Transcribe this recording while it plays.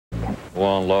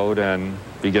We'll unload and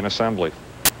begin assembly.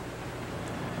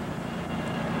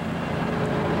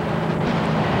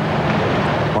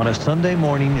 On a Sunday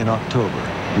morning in October,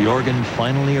 the organ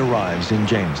finally arrives in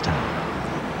Jamestown.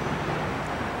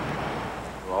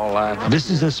 This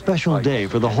is a special day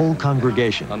for the whole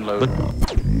congregation, but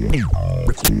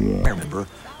remember,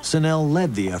 Snell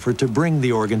led the effort to bring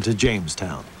the organ to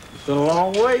Jamestown. It's been a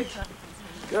long wait.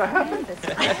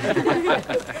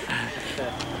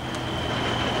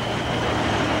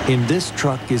 In this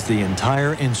truck is the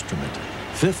entire instrument,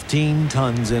 15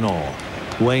 tons in all,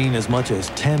 weighing as much as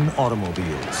 10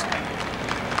 automobiles.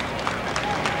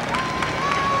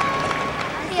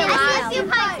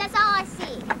 That's all I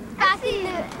see.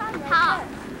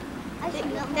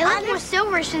 They look more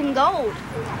silverish than gold.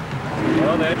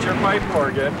 Well, that's your pipe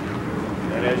organ.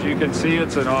 And as you can see,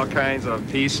 it's in all kinds of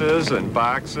pieces and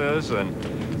boxes and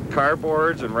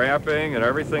cardboards and wrapping, and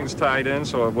everything's tied in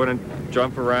so it wouldn't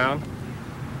jump around.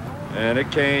 And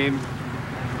it came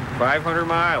 500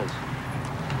 miles.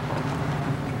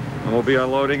 And we'll be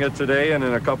unloading it today, and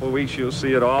in a couple of weeks you'll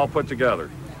see it all put together.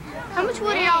 How much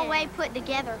would it all weigh put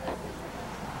together?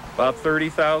 About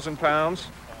 30,000 pounds.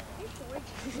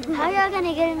 How are y'all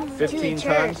gonna get it 15 to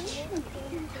the church? tons.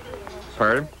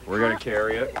 Pardon? We're gonna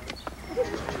carry it.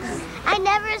 I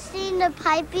never seen the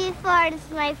pipe before.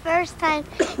 It's my first time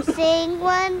seeing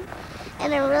one,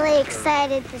 and I'm really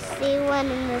excited to see one,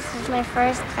 and this is my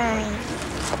first time.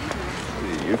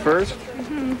 You first?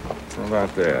 How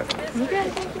about that?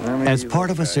 As part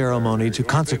of a ceremony to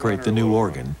consecrate the new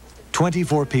organ,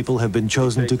 24 people have been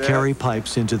chosen to carry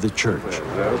pipes into the church. Is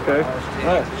that okay?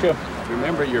 Sure.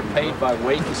 Remember, you're paid by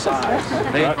weight and size.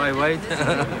 Paid by weight?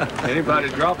 Anybody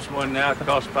drops one now, it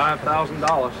costs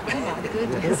 $5,000.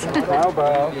 How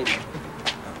about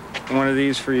one of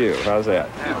these for you? How's that?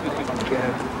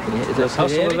 Let's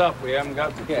hustle it up. We haven't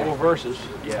got the full verses.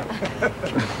 Yeah.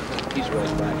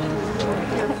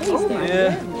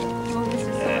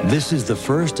 This is the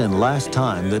first and last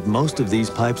time that most of these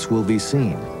pipes will be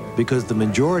seen, because the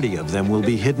majority of them will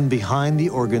be hidden behind the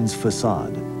organ's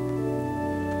facade.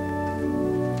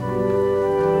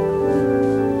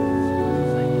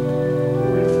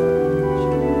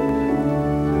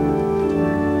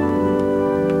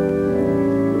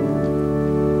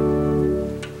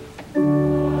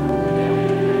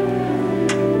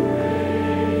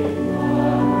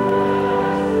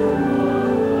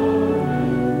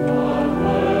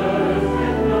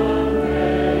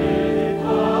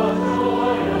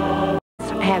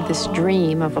 This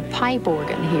dream of a pipe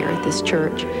organ here at this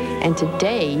church, and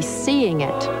today seeing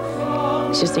it,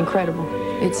 it's just incredible.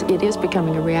 It is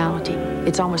becoming a reality.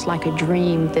 It's almost like a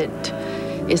dream that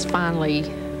is finally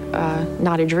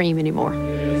not a dream anymore.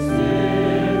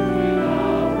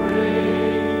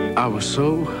 I was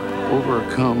so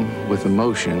overcome with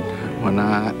emotion when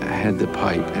I had the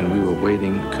pipe and we were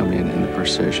waiting to come in the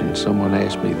procession. Someone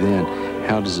asked me then,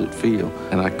 how does it feel?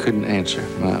 And I couldn't answer.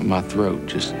 My throat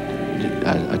just,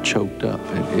 I choked up.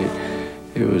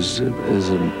 It was as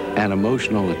an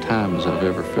emotional a time as I've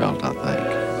ever felt, I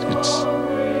think.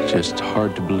 It's just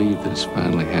hard to believe that it's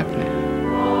finally happening.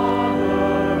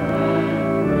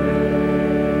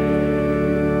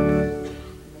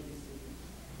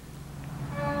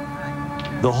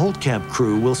 The Holtkamp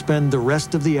crew will spend the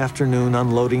rest of the afternoon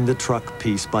unloading the truck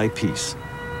piece by piece.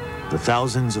 The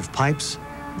thousands of pipes,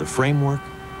 the framework,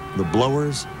 the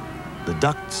blowers, the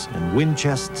ducts and wind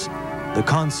chests, the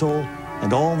console,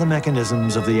 and all the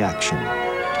mechanisms of the action.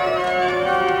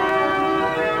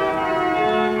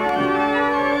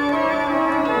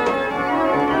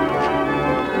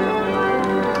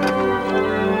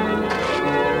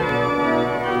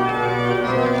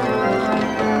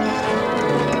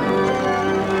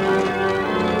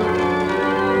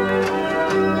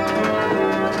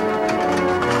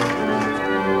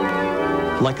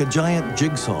 Like a giant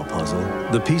jigsaw puzzle,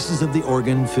 the pieces of the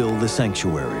organ fill the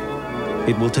sanctuary.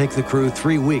 It will take the crew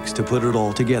 3 weeks to put it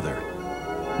all together.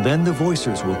 Then the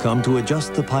voicers will come to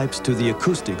adjust the pipes to the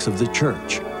acoustics of the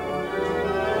church.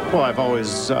 Well, I've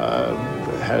always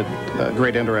had a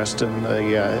great interest in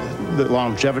the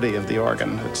longevity of the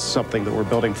organ. It's something that we're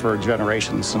building for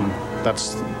generations, and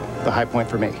that's the high point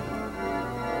for me.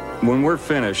 When we're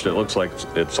finished, it looks like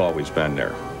it's always been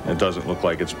there. It doesn't look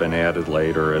like it's been added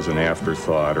later as an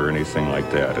afterthought or anything like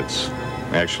that. It's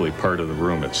actually part of the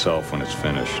room itself when it's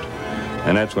finished.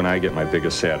 And that's when I get my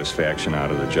biggest satisfaction out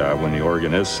of the job, when the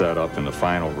organ is set up in the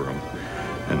final room,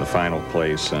 in the final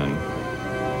place, and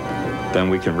then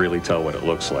we can really tell what it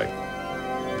looks like.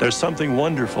 There's something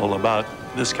wonderful about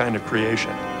this kind of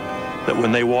creation, that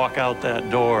when they walk out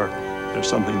that door, there's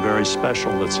something very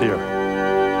special that's here.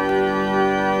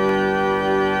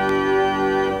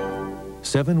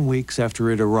 7 weeks after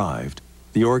it arrived,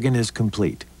 the organ is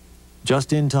complete,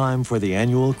 just in time for the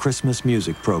annual Christmas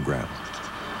music program.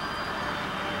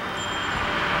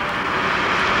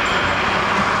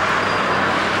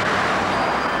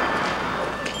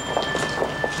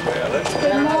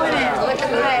 Good morning. Look at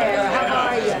that. How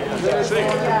are you? Good to see you.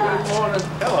 Good morning.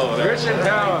 Hello there. Richard,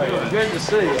 how are you? Good to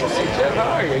see you. Jeff,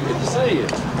 how are you? Good to see you.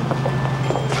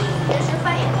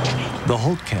 The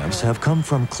Holtkamps have come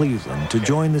from Cleveland to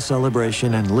join the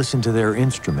celebration and listen to their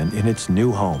instrument in its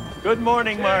new home. Good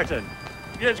morning, Martin.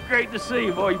 It's great to see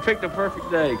you, boy. You picked a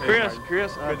perfect day.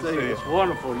 Chris, I tell you, it's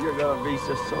wonderful. You're going to be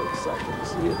just so excited to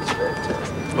see it. It's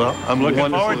fantastic. Well, I'm looking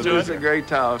forward to it. It's a great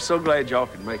time. I'm so glad y'all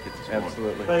could make it this morning.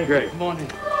 Absolutely. Thank Great. you. Good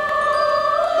morning.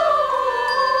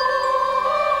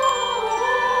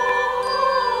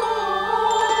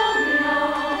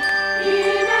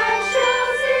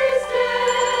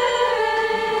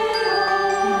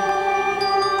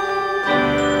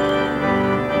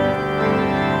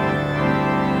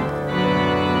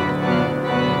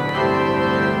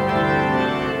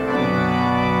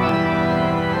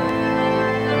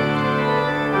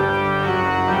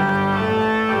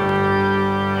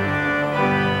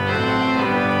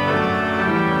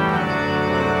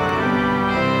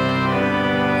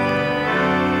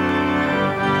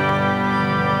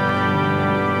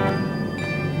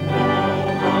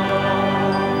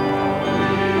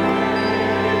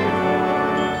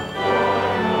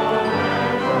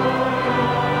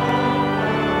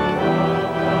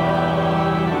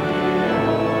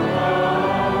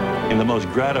 And the most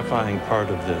gratifying part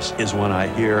of this is when I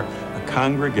hear a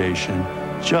congregation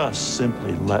just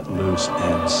simply let loose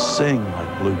and sing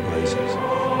like blue blazes.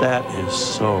 That is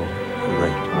so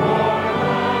great.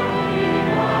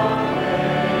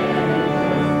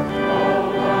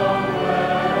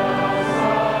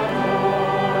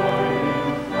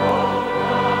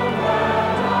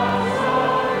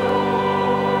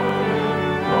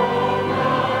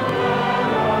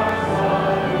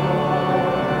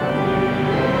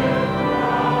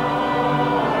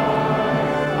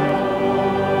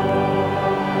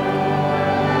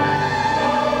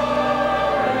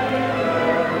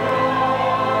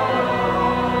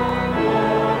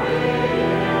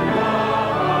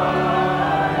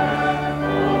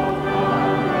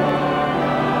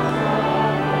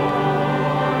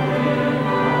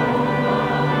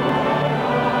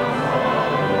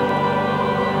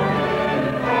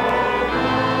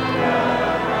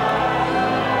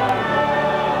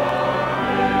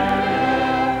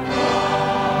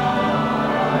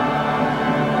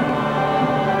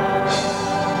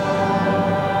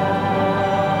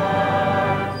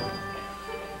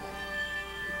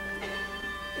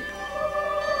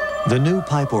 The new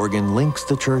pipe organ links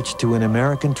the church to an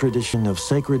American tradition of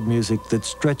sacred music that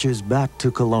stretches back to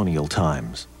colonial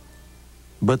times.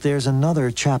 But there's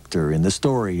another chapter in the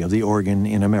story of the organ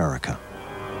in America.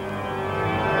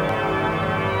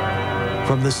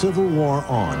 From the Civil War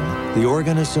on, the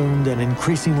organ assumed an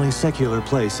increasingly secular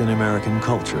place in American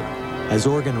culture, as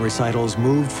organ recitals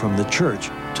moved from the church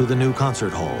to the new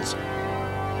concert halls.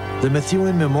 The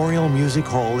Methuen Memorial Music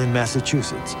Hall in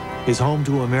Massachusetts is home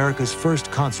to America's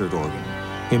first concert organ,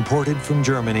 imported from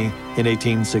Germany in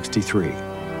 1863.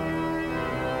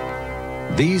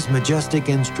 These majestic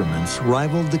instruments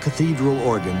rivaled the cathedral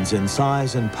organs in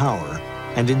size and power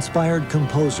and inspired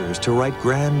composers to write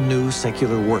grand new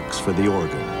secular works for the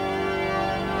organ.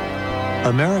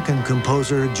 American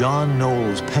composer John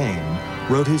Knowles Payne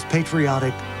wrote his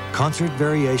patriotic Concert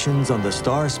Variations on the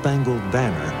Star-Spangled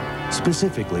Banner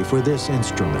specifically for this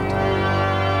instrument.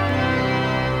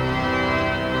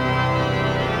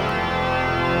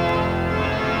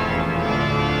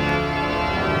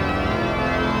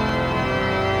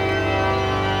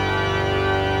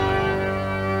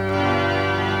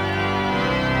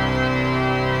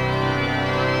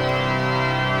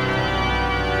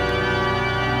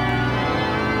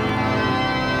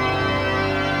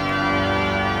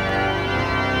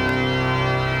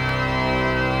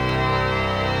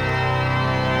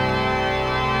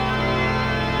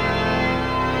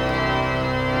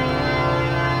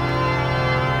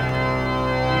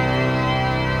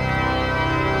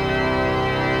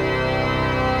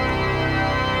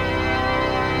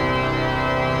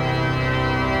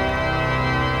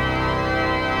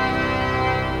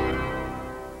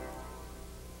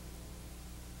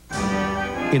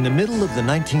 In the middle of the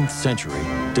 19th century,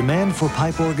 demand for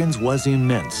pipe organs was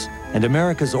immense, and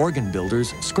America's organ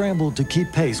builders scrambled to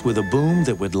keep pace with a boom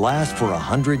that would last for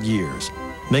 100 years,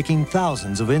 making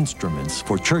thousands of instruments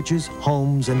for churches,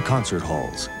 homes, and concert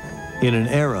halls. In an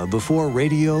era before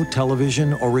radio,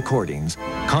 television, or recordings,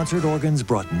 concert organs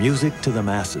brought music to the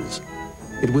masses.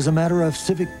 it was a matter of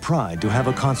civic pride to have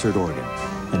a concert organ,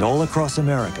 and all across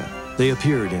America, they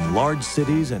appeared in large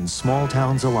cities and small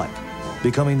towns alike,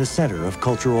 becoming the center of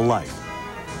cultural life.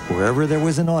 Wherever there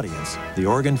was an audience, the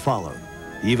organ followed,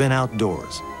 even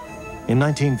outdoors. In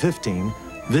 1915,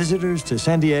 visitors to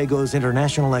San Diego's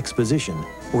International Exposition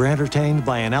were entertained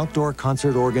by an outdoor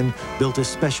concert organ built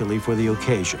especially for the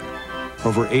occasion.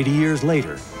 Over 80 years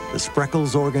later, the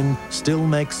Spreckels organ still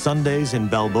makes Sundays in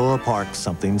Balboa Park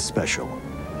something special.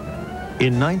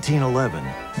 In 1911,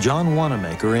 John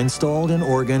Wanamaker installed an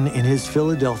organ in his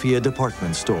Philadelphia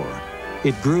department store.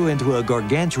 It grew into a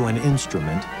gargantuan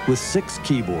instrument with 6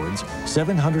 keyboards,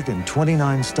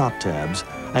 729 stop tabs,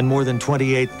 and more than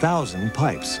 28,000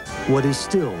 pipes, what is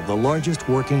still the largest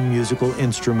working musical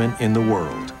instrument in the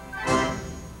world.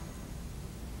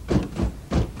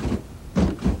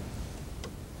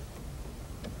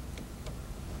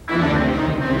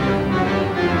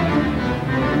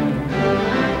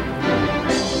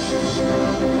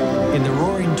 In the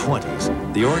Roaring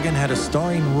 '20s, the organ had a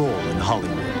starring role in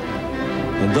Hollywood.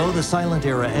 And though the silent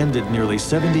era ended nearly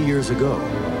 70 years ago,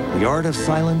 the art of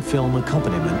silent film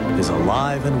accompaniment is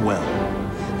alive and well.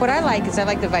 What I like is I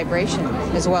like the vibration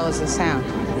as well as the sound.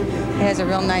 It has a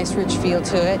real nice, rich feel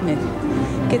to it, and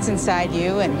it gets inside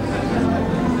you, and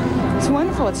it's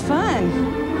wonderful. It's fun.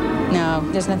 No,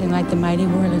 there's nothing like the mighty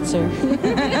Wurlitzer.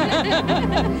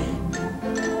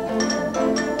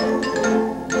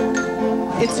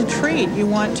 It's a treat. You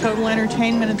want total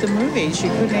entertainment at the movies.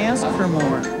 You couldn't ask for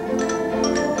more.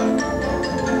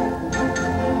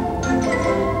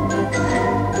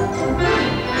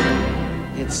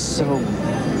 It's so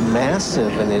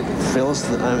massive, and it fills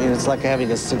I mean, it's like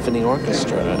having a symphony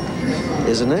orchestra,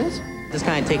 isn't it? This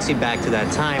kind of takes you back to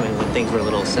that time when things were a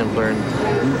little simpler,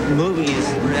 and movies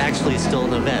were actually still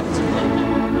an event.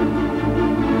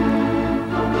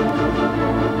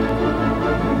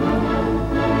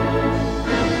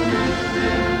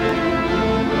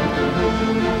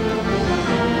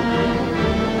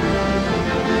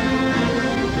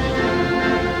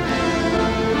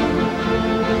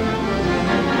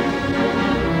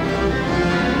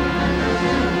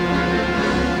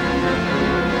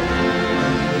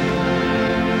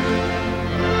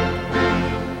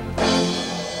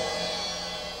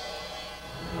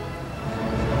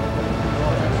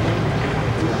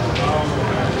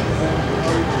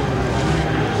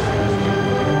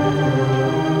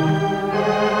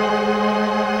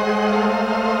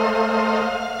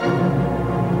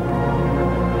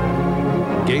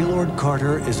 Gaylord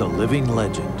Carter is a living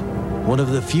legend, one of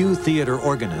the few theater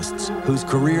organists whose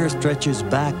career stretches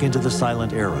back into the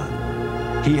silent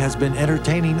era. He has been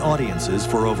entertaining audiences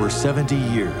for over 70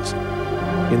 years.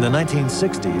 In the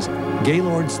 1960s,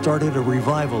 Gaylord started a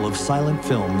revival of silent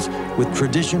films with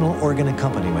traditional organ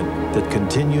accompaniment that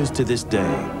continues to this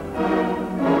day.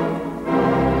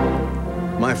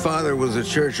 My father was a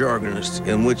church organist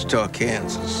in Wichita,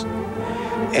 Kansas.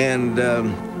 And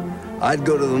I'd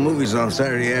go to the movies on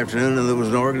Saturday afternoon, and there was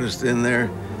an organist in there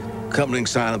accompanying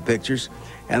silent pictures.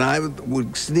 And I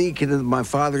would sneak into my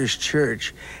father's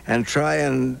church and try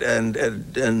and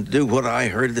do what I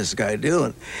heard this guy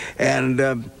doing.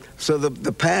 And so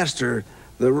the pastor,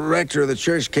 the rector of the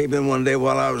church, came in one day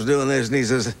while I was doing this, and he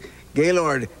says,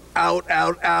 "Gaylord, out,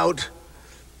 out, out.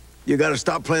 You got to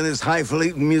stop playing this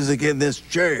highfalutin music in this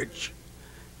church."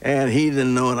 And he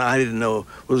didn't know, and I didn't know,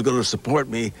 was going to support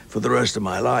me for the rest of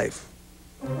my life.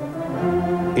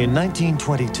 In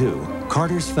 1922,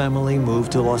 Carter's family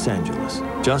moved to Los Angeles,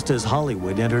 just as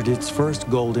Hollywood entered its first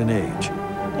golden age.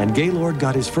 And Gaylord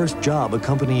got his first job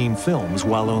accompanying films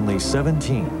while only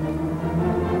 17.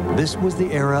 This was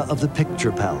the era of the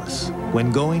picture palace,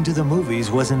 when going to the movies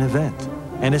was an event,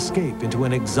 an escape into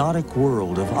an exotic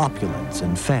world of opulence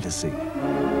and fantasy.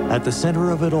 At the center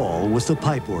of it all was the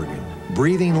pipe organ,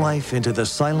 breathing life into the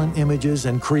silent images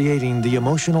and creating the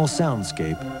emotional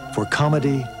soundscape for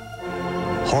comedy,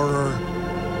 horror,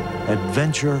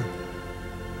 adventure,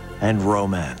 and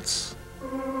romance.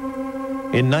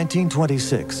 In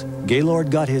 1926,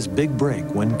 Gaylord got his big break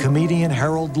when comedian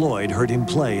Harold Lloyd heard him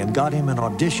play and got him an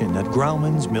audition at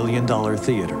Grauman's $1 Million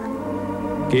Theater.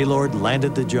 Gaylord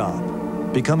landed the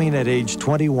job, becoming at age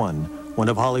 21 one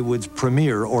of Hollywood's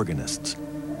premier organists.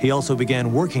 He also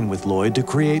began working with Lloyd to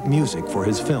create music for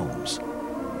his films.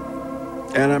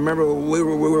 And I remember we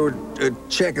were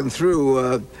checking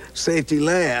through Safety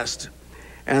Last,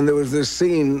 and there was this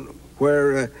scene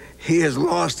where he has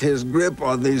lost his grip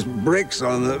on these bricks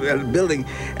on the building,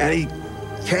 and he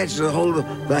catches a hold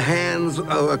of the hands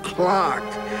of a clock,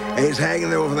 and he's hanging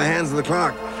there over the hands of the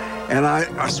clock. And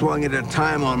I swung it at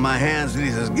time on my hands, and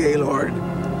he says, "Gaylord,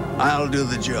 I'll do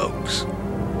the jokes."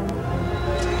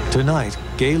 Tonight,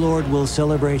 Gaylord will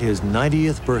celebrate his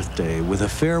 90th birthday with a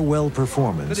farewell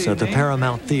performance at the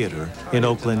Paramount Theater in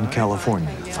Oakland,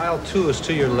 California. Aisle 2 is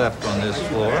to your left on this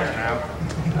floor.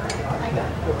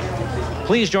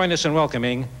 Please join us in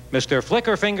welcoming Mr.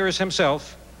 Flicker Fingers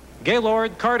himself,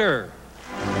 Gaylord Carter.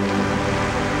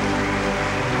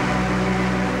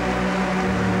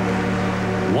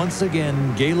 Once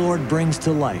again, Gaylord brings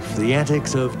to life the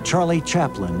antics of Charlie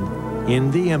Chaplin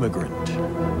in The Immigrant.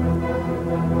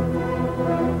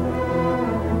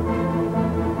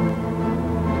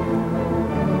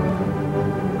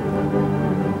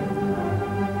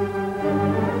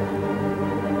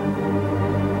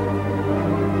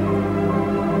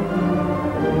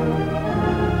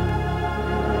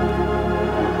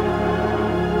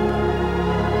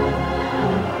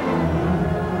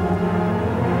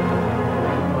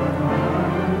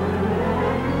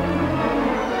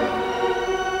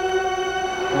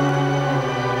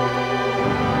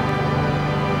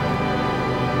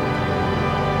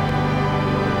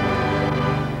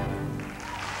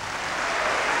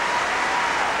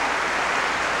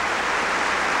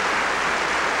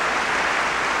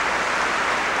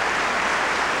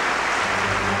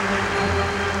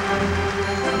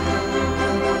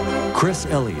 Chris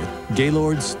Elliott,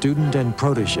 Gaylord's student and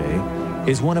protege,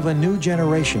 is one of a new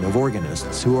generation of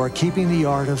organists who are keeping the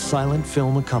art of silent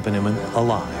film accompaniment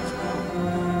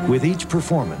alive. With each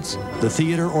performance, the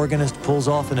theater organist pulls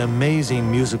off an amazing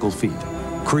musical feat,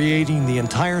 creating the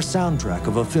entire soundtrack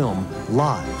of a film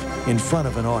live in front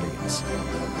of an audience.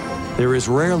 There is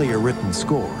rarely a written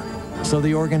score, so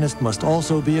the organist must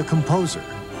also be a composer,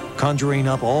 conjuring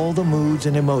up all the moods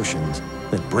and emotions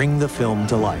that bring the film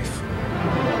to life.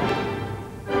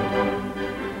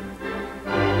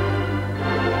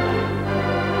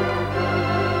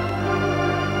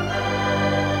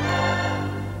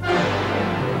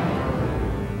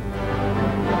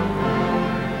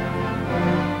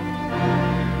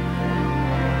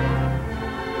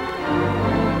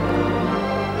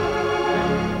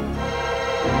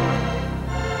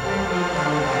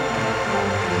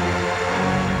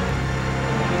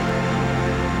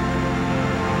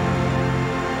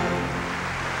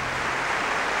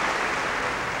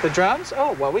 The drums?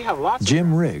 Oh, well, we have lots.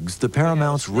 Jim Riggs, the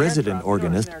Paramount's resident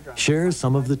organist, shares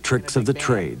some of the tricks of the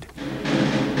trade.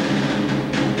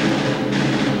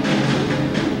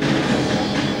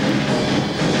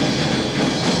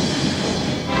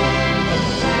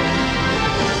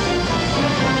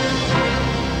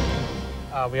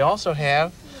 We also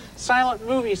have silent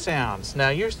movie sounds. Now,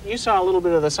 you saw a little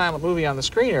bit of the silent movie on the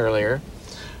screen earlier.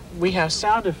 We have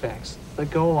sound effects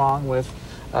that go along with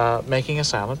making a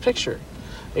silent picture.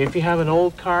 If you have an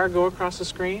old car go across the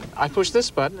screen, I push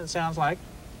this button, it sounds like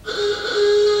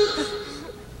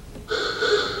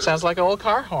an old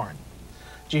car horn.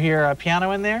 Did you hear a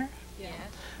piano in there? Yeah.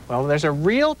 Well, there's a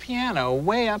real piano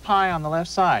way up high on the left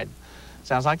side.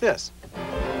 Sounds like this.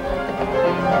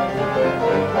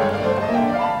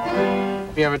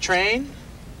 If you have a train,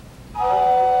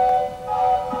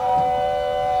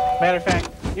 matter of fact,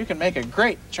 you can make a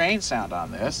great train sound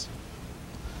on this.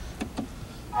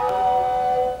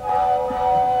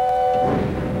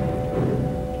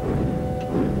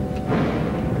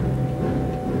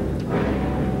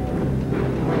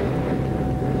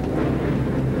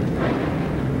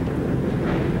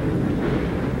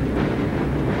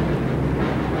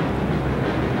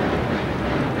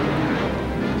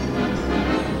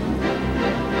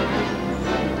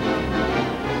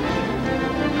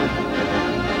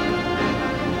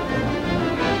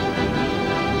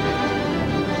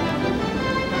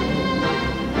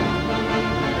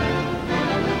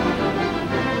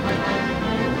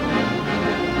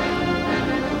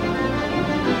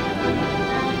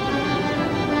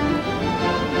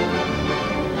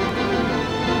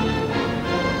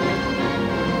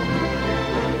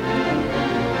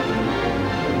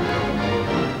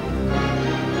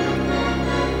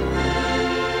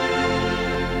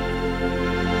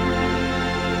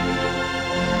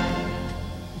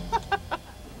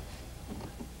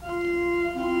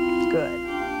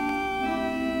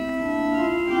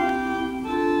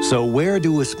 So where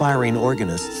do aspiring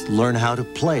organists learn how to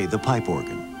play the pipe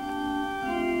organ?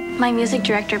 My music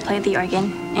director played the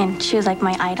organ, and she was like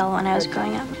my idol when I was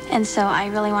growing up. And so I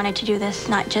really wanted to do this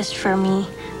not just for me,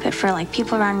 but for like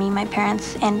people around me, my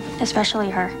parents, and especially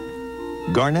her.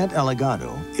 Garnett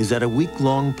Allegado is at a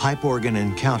week-long pipe organ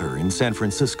encounter in San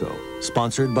Francisco,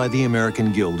 sponsored by the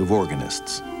American Guild of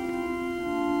Organists.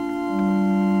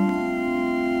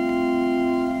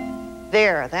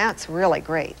 There, that's really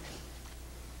great.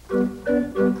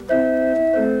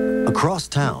 Across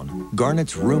town,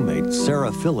 Garnett's roommate,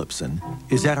 Sarah Phillipson,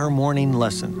 is at her morning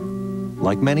lesson.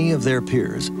 Like many of their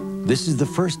peers, this is the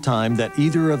first time that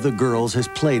either of the girls has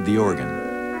played the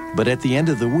organ. But at the end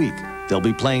of the week, they'll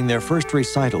be playing their first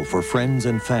recital for friends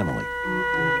and family.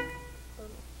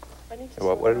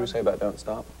 What did we say about don't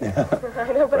stop? I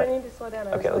know, but I need to slow down.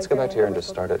 Okay, let's go back to here and just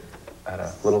start it at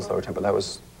a little slower tempo. That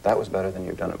was better than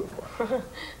you've done it before.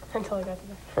 Until I got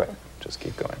to Right, just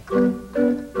keep going.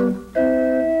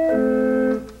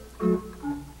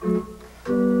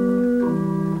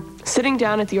 Sitting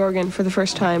down at the organ for the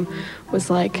first time was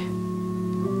like,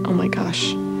 oh my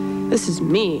gosh, this is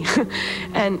me.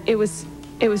 And it was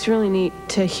really neat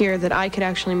to hear that I could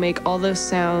actually make all those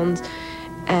sounds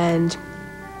and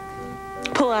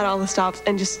pull out all the stops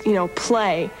and just, you know,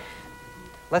 play.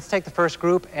 Let's take the first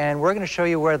group, and we're going to show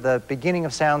you where the beginning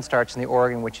of sound starts in the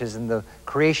organ, which is in the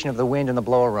creation of the wind in the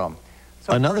blower room.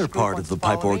 So another part of the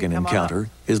pipe organ encounter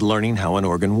is learning how an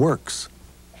organ works.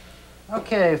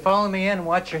 Okay, follow me in and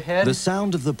watch your head. The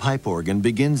sound of the pipe organ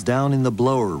begins down in the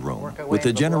blower room with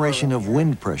the generation of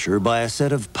wind pressure by a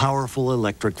set of powerful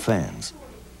electric fans.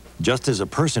 Just as a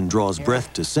person draws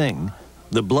breath to sing,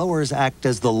 the blowers act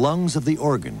as the lungs of the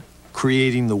organ,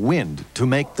 creating the wind to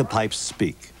make the pipes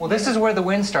speak. Well, this is where the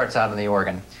wind starts out in the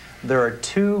organ. There are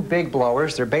two big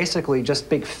blowers. They're basically just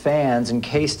big fans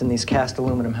encased in these cast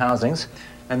aluminum housings.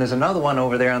 And there's another one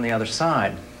over there on the other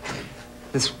side.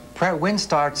 This wind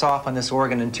starts off on this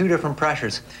organ in two different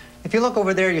pressures. If you look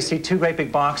over there, you see two great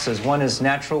big boxes. One is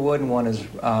natural wood and one is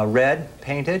red,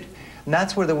 painted. And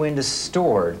that's where the wind is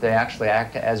stored. They actually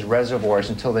act as reservoirs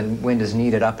until the wind is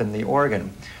needed up in the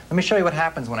organ. Let me show you what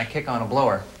happens when I kick on a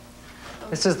blower.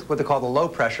 This is what they call the low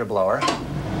pressure blower.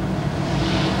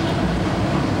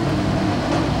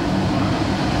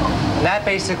 And that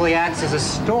basically acts as a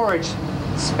storage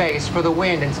space for the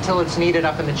wind until it's needed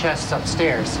up in the chests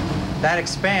upstairs. That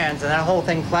expands and that whole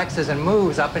thing flexes and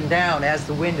moves up and down as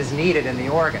the wind is needed in the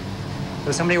organ. So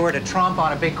if somebody were to tromp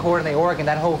on a big chord in the organ,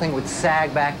 that whole thing would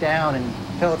sag back down and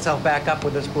fill itself back up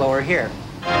with this blower here.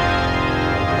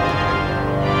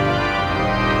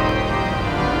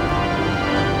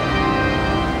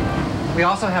 We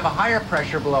also have a higher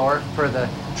pressure blower for the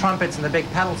trumpets and the big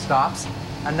pedal stops,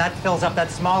 and that fills up that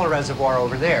smaller reservoir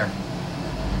over there.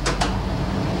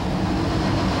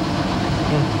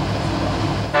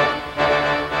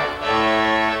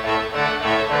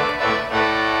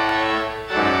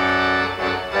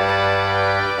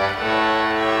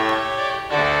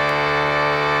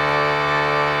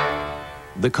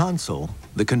 The console,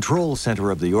 the control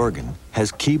center of the organ,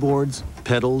 has keyboards,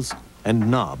 pedals, and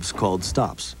knobs called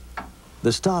stops.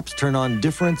 The stops turn on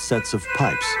different sets of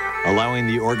pipes, allowing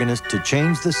the organist to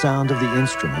change the sound of the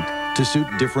instrument to suit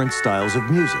different styles of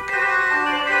music.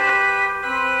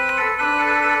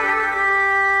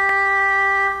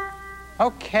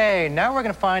 Okay, now we're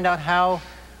going to find out how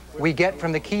we get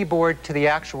from the keyboard to the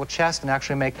actual chest and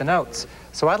actually make the notes.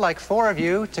 So I'd like 4 of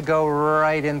you to go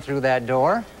right in through that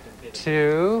door.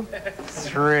 2,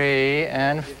 3,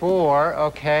 and 4.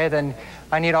 Okay, then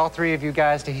I need all 3 of you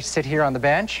guys to sit here on the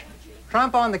bench.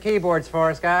 Trump on the keyboards for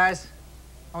us, guys.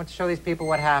 I want to show these people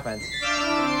what happens.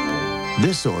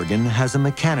 This organ has a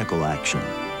mechanical action.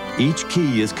 Each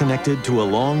key is connected to a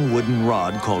long wooden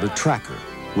rod called a tracker,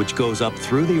 which goes up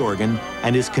through the organ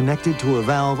and is connected to a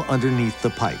valve underneath the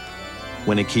pipe.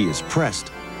 When a key is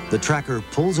pressed, the tracker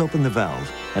pulls open the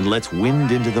valve and lets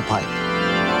wind into the pipe.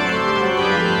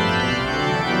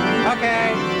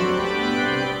 Okay,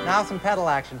 now some pedal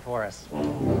action for us.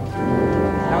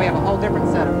 Now we have a whole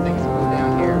different set of things to move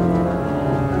down here.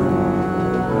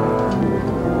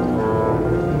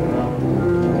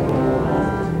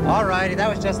 All righty, that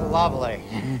was just lovely.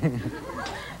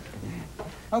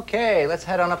 Okay, let's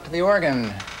head on up to the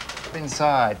organ,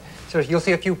 inside. So you'll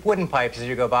see a few wooden pipes as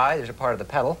you go by. There's a part of the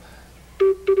pedal.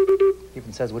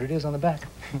 Even says what it is on the back.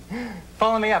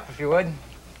 Follow me up, if you would.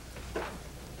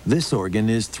 This organ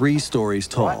is 3 stories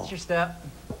tall. Watch your step.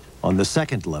 On the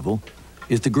second level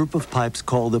is the group of pipes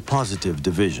called the positive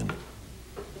division.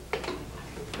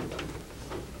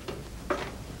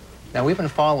 Now, we've been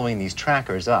following these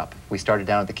trackers up. We started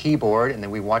down at the keyboard, and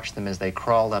then we watched them as they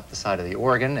crawled up the side of the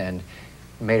organ and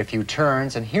made a few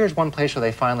turns, and here's one place where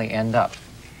they finally end up.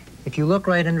 If you look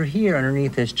right under here,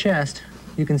 underneath his chest,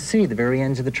 you can see the very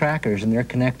ends of the trackers, and they're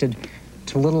connected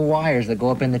to little wires that go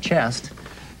up in the chest.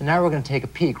 And now we're going to take a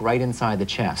peek right inside the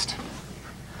chest.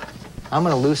 I'm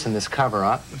going to loosen this cover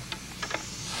up.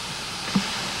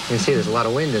 You can see there's a lot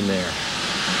of wind in there.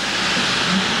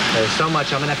 There's so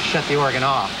much, I'm going to have to shut the organ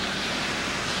off.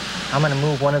 I'm going to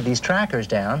move one of these trackers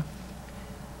down.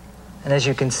 And as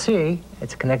you can see,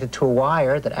 it's connected to a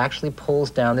wire that actually pulls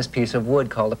down this piece of wood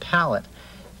called a pallet.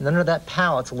 And under that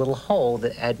pallet's a little hole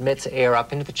that admits air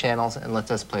up into the channels and lets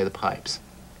us play the pipes.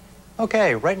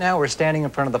 Okay, right now we're standing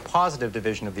in front of the positive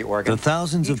division of the organ. The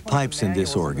thousands of pipes in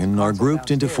this organ are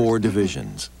grouped into 4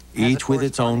 divisions, each with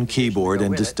its own keyboard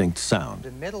and distinct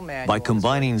sound. By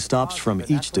combining stops from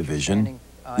each division,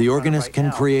 the organist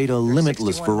can create a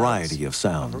limitless variety of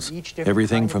sounds,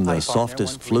 everything from the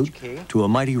softest flute to a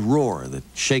mighty roar that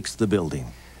shakes the building.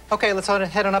 Okay, let's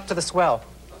head on up to the swell.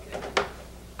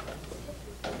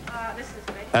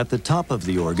 At the top of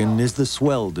the organ is the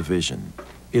swell division.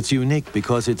 It's unique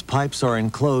because its pipes are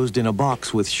enclosed in a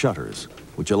box with shutters,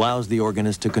 which allows the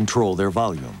organist to control their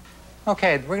volume.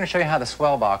 Okay, we're going to show you how the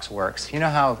swell box works. You know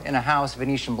how in a house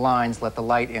Venetian blinds let the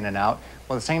light in and out?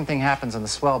 Well, the same thing happens in the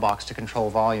swell box to control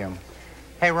volume.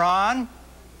 Hey, Ron?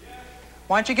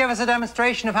 Why don't you give us a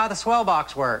demonstration of how the swell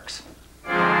box works?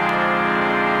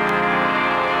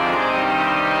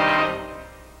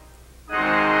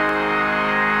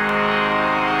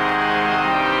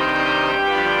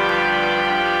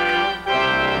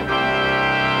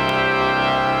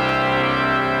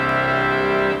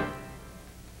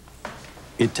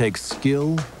 It takes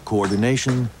skill,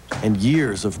 coordination, and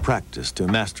years of practice to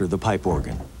master the pipe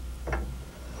organ.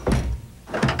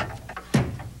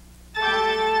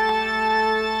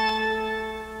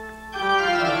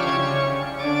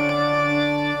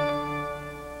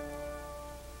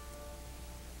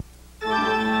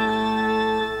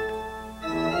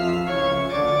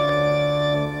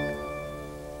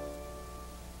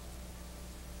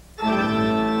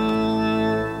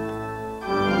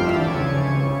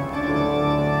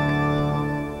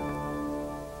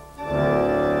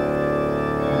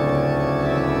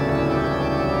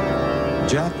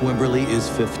 Jack Wimberly is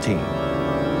 15.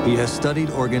 He has studied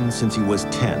organ since he was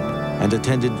 10 and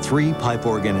attended 3 pipe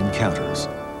organ encounters.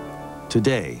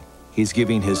 Today, he's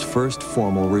giving his first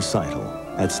formal recital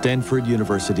at Stanford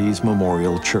University's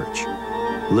Memorial Church.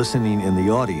 Listening in the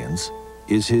audience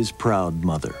is his proud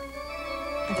mother.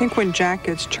 I think when Jack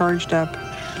gets charged up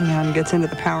and gets into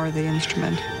the power of the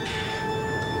instrument,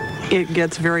 it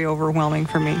gets very overwhelming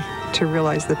for me to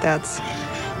realize that that's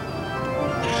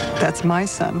my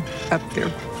son up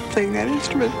there playing that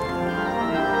instrument.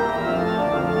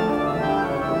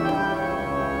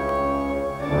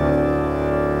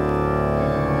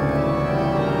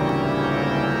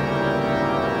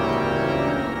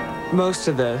 Most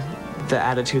of the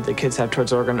attitude that kids have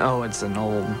towards organ, oh, it's an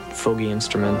old fogey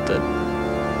instrument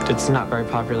that it's not very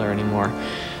popular anymore.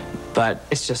 But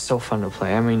it's just so fun to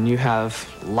play. I mean, you have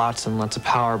lots and lots of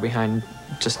power behind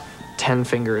just 10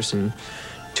 fingers and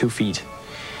 2 feet.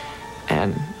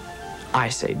 And I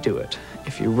say do it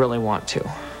if you really want to,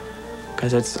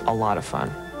 because it's a lot of fun.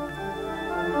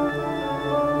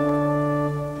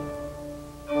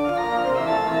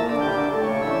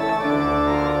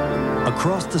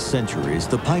 Across the centuries,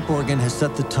 the pipe organ has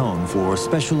set the tone for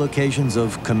special occasions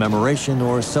of commemoration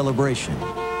or celebration,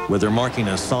 whether marking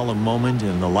a solemn moment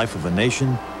in the life of a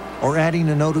nation or adding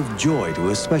a note of joy to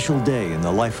a special day in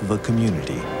the life of a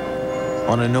community.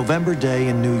 On a November day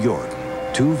in New York,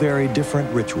 2 very different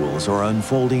rituals are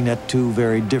unfolding at 2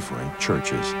 very different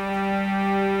churches.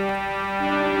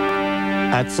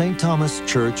 At St. Thomas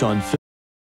Church on